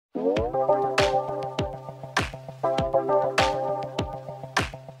Hello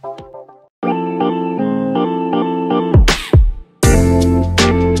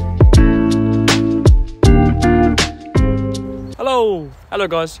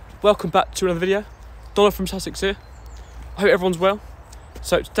guys, welcome back to another video. Donna from Sussex here. I hope everyone's well.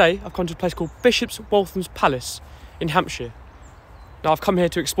 So today I've come to a place called Bishop's Waltham's Palace in Hampshire. Now I've come here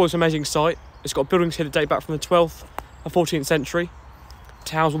to explore this amazing site. It's got buildings here that date back from the 12th and 14th century.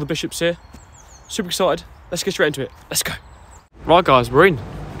 To house all the bishops here. Super excited. Let's get straight into it. Let's go. Right guys, we're in.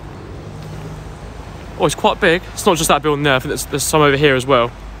 Oh, it's quite big. It's not just that building there. I think there's some over here as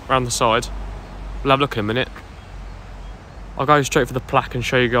well, around the side. We'll have a look in a minute. I'll go straight for the plaque and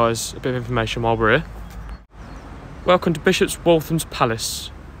show you guys a bit of information while we're here. Welcome to Bishop's Waltham's Palace.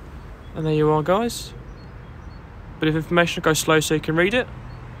 And there you are guys. Bit of information, go slow so you can read it.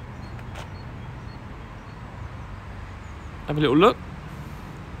 Have a little look.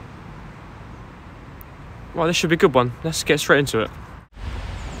 Right, this should be a good one. Let's get straight into it.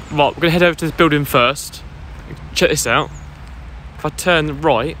 Right, we're going to head over to this building first. Check this out. If I turn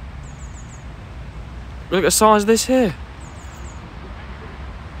right, look at the size of this here.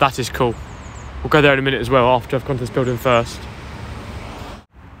 That is cool. We'll go there in a minute as well after I've gone to this building first.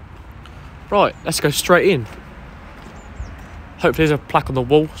 Right, let's go straight in. Hopefully there's a plaque on the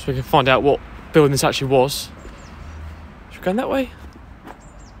wall so we can find out what building this actually was. Should we go in that way?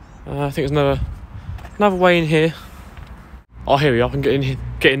 I think there's another way in here. Oh, here we are. I can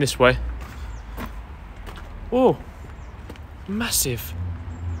get in this way. Oh, massive.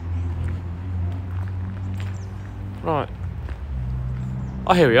 Right.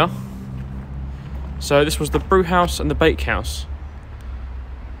 Oh, here we are. So this was the brew house and the bake house.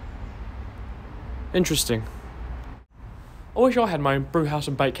 Interesting. I wish I had my own brew house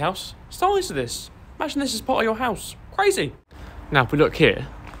and bake house. So nice of this. Imagine this is part of your house. Crazy. Now, if we look here,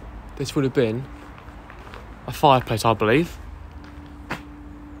 this would have been a fireplace, I believe.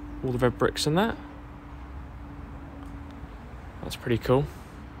 All the red bricks and that. That's pretty cool.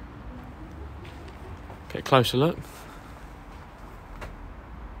 Get a closer look.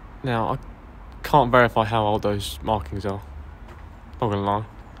 Now, I can't verify how old those markings are. Not gonna lie.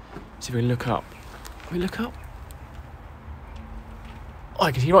 See if we can look up. Can we look up? Oh,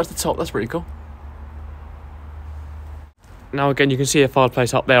 I can see right to the top. That's pretty cool. Now again, you can see a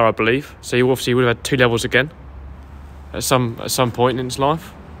fireplace up there, I believe. So you obviously would have had 2 levels again at some point in its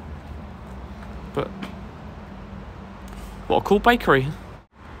life. But what a cool bakery!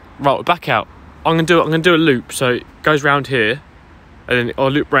 Right, we're back out. I'm gonna do a loop. So it goes round here. And then I'll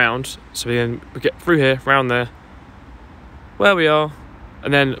loop round, so we get through here, round there, where we are,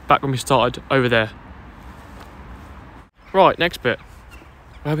 and then back when we started, over there. Right, next bit.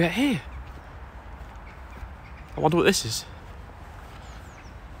 Where are we at here? I wonder what this is.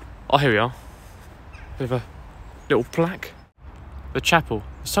 Oh, here we are. Bit of a little plaque. The chapel.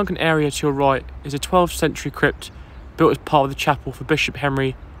 The sunken area to your right is a 12th century crypt built as part of the chapel for Bishop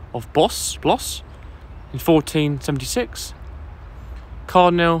Henry of Bloss in 1476.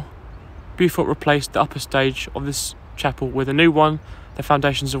 Cardinal Beaufort replaced the upper stage of this chapel with a new one, the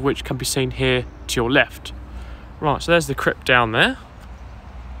foundations of which can be seen here to your left. Right, so there's the crypt down there.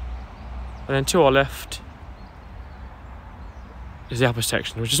 And then to our left is the upper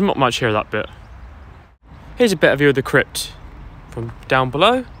section, which is not much here, that bit. Here's a better view of the crypt from down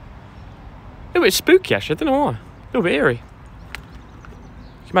below. A little bit spooky actually, I don't know why. A little bit eerie. You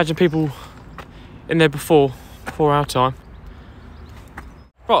can imagine people in there before our time.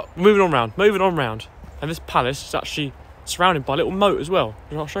 Right, moving on round. And this palace is actually surrounded by a little moat as well.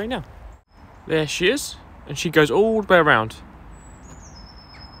 I'll show you now. There she is. And she goes all the way around.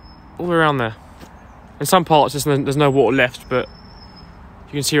 All the way around there. In some parts there's no water left, but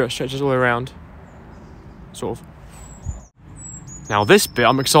you can see her, it stretches all the way around. Sort of. Now this bit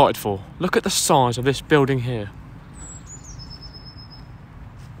I'm excited for. Look at the size of this building here.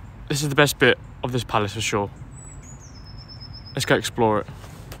 This is the best bit of this palace for sure. Let's go explore it.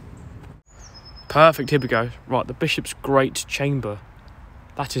 Perfect, here we go. Right, the Bishop's Great Chamber.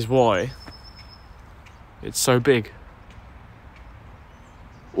 That is why it's so big.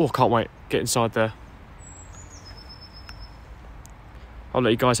 Oh, can't wait. Get inside there. I'll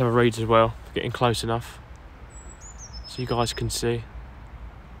let you guys have a read as well, getting close enough so you guys can see.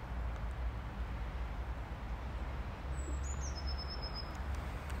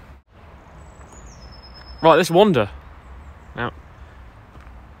 Right, let's wander. Now,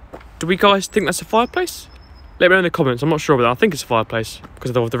 do we guys think that's a fireplace? Let me know in the comments. I'm not sure about that. I think it's a fireplace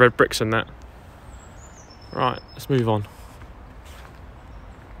because of the red bricks and that. Right, let's move on.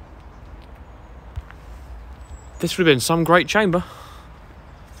 This would have been some great chamber.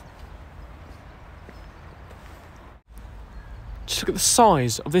 Just look at the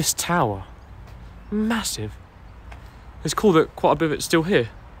size of this tower. Massive. It's cool that quite a bit of it's still here.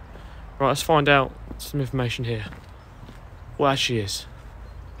 Right, let's find out some information here. What it actually is.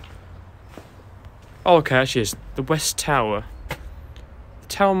 Oh, okay, actually is. The West Tower. The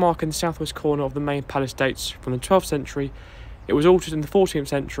tower mark in the southwest corner of the main palace dates from the 12th century. It was altered in the 14th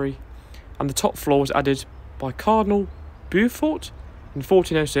century, and the top floor was added by Cardinal Beaufort in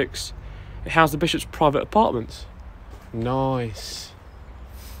 1406. It housed the bishop's private apartments. Nice.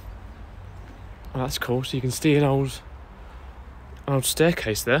 Well, that's cool. So you can see an old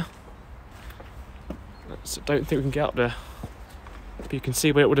staircase there. I don't think we can get up there, but you can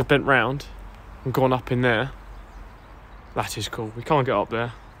see where it would have bent round and gone up in there. That is cool. We can't get up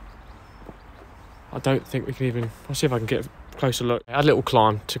there. I don't think we can even... I'll see if I can get a closer look. I had a little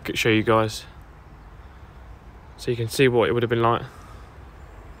climb to show you guys, so you can see what it would have been like.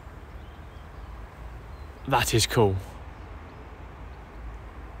 That is cool.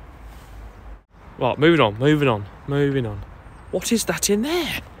 Right, moving on. What is that in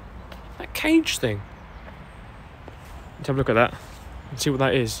there? That cage thing. Let's have a look at that and see what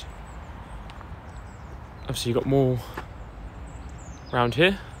that is. Obviously you've got more around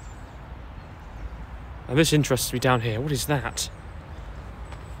here. And this interests me down here. What is that?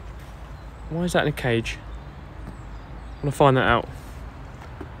 Why is that in a cage? I want to find that out.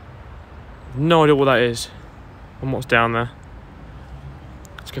 No idea what that is and what's down there.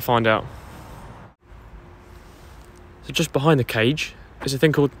 Let's go find out. So just behind the cage is a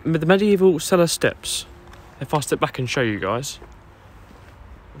thing called the medieval cellar steps. If I step back and show you guys,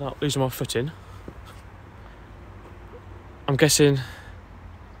 without losing my footing, I'm guessing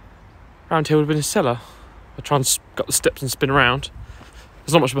around here would have been a cellar. I try and got the steps and spin around.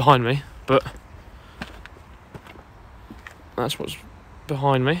 There's not much behind me, but that's what's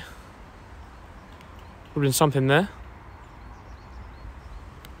behind me. Would have been something there.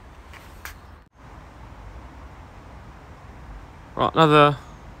 Right,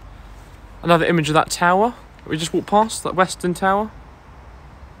 another image of that tower that we just walked past, that western tower.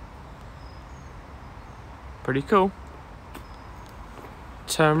 Pretty cool.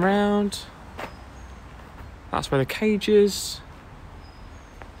 Turn round. That's where the cage is.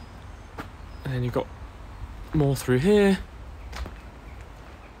 And then you've got more through here.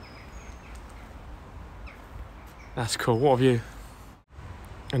 That's cool, what a view.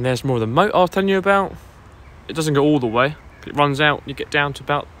 And there's more of the moat I was telling you about. It doesn't go all the way. It runs out, you get down to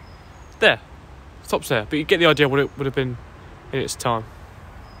about there. Stops there, but you get the idea what it would have been in its time.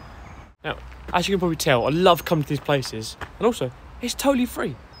 Now, as you can probably tell, I love coming to these places. And also, it's totally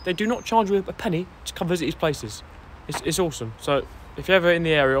free. They do not charge you a penny to come visit these places. It's awesome. So, if you're ever in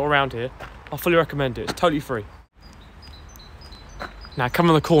the area or around here, I fully recommend it. It's totally free. Now, come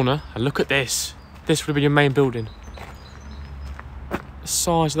on the corner and look at this. This would have been your main building. The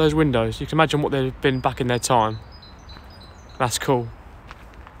size of those windows, you can imagine what they'd have been back in their time. That's cool.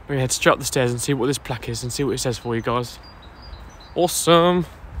 We're going to head straight up the stairs and see what this plaque is and see what it says for you guys. Awesome.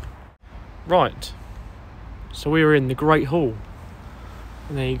 Right. So we are in the Great Hall.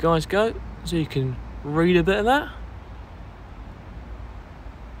 And there you guys go. So you can read a bit of that.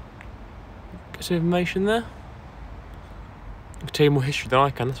 Get some information there. I can tell you more history than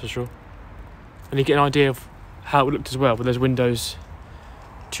I can, that's for sure. And you get an idea of how it looked as well with those windows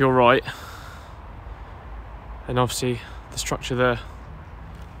to your right. And obviously the structure there.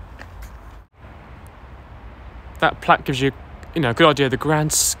 That plaque gives you, a good idea of the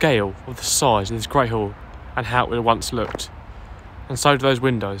grand scale of the size of this Great Hall and how it would have once looked. And so do those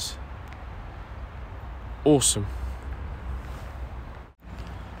windows. Awesome.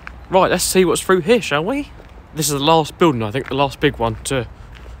 Right, let's see what's through here, shall we? This is the last building, I think, the last big one to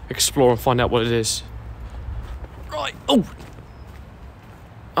explore and find out what it is. Right, oh!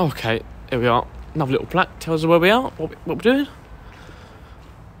 Okay, here we are. Another little plaque tells us where we are, what we're doing.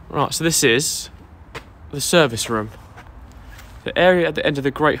 Right, so this is the service room. The area at the end of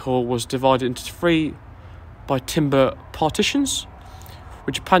the Great Hall was divided into 3 by timber partitions,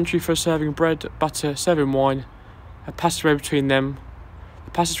 which a pantry for serving bread, butter, serving wine, a passageway between them.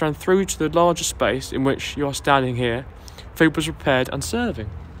 The passage ran through to the larger space in which you are standing here. Food was prepared and serving.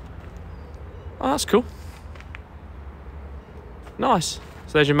 Oh, that's cool. Nice.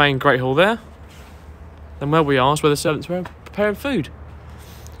 So there's your main Great Hall there. Then where we are is where the servants were preparing food.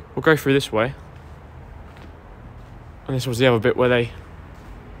 We'll go through this way. And this was the other bit where they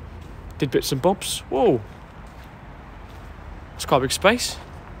did bits and bobs. Whoa. It's quite a big space.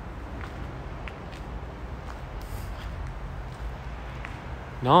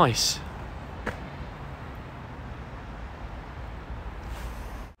 Nice.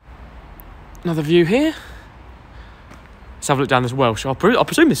 Another view here. Let's have a look down this well. I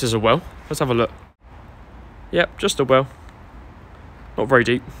presume this is a well. Let's have a look. Yep, just a well. Not very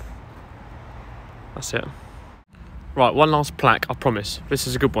deep. That's it. Right, one last plaque, I promise. This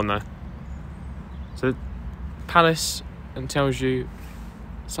is a good one though. So, palace, and tells you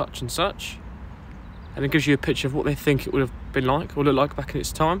such and such. And it gives you a picture of what they think it would have been like, or looked like back in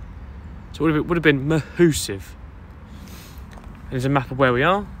its time. So it would have been massive. And there's a map of where we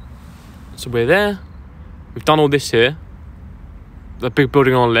are. So we're there. We've done all this here. The big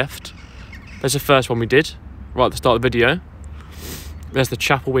building on our left. There's the first one we did, right at the start of the video. There's the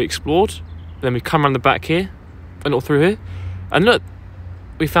chapel we explored. Then we come around the back here, and all through here. And look,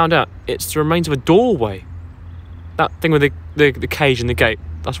 we found out it's the remains of a doorway. That thing with the cage and the gate.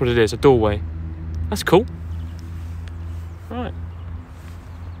 That's what it is, a doorway. That's cool. Right.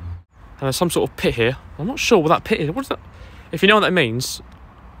 And there's some sort of pit here. I'm not sure what that pit is. What is that? If you know what that means,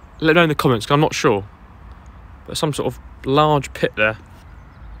 let me know in the comments, because I'm not sure. There's some sort of large pit there.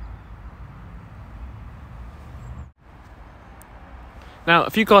 Now,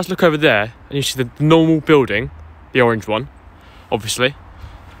 if you guys look over there, and you see the normal building, the orange one, obviously,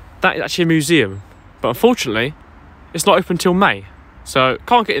 that is actually a museum. But unfortunately, it's not open until May, so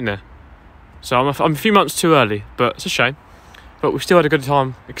can't get in there. So I'm a few months too early, but it's a shame. But we've still had a good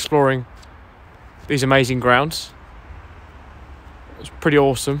time exploring these amazing grounds. It's pretty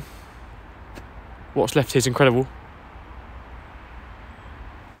awesome. What's left here is incredible.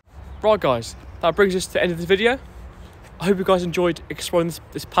 Right guys, that brings us to the end of this video. I hope you guys enjoyed exploring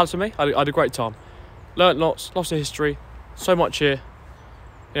this palace with me. I had a great time. Learned lots of history, so much here.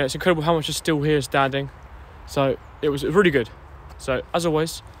 Yeah, it's incredible how much is still here standing. So it was really good. So as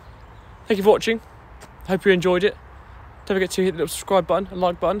always, thank you for watching. Hope you enjoyed it. Don't forget to hit the little subscribe button and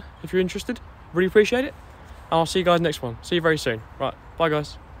like button if you're interested. Really appreciate it. And I'll see you guys next one. See you very soon. Right, bye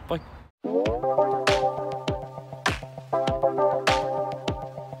guys. Bye.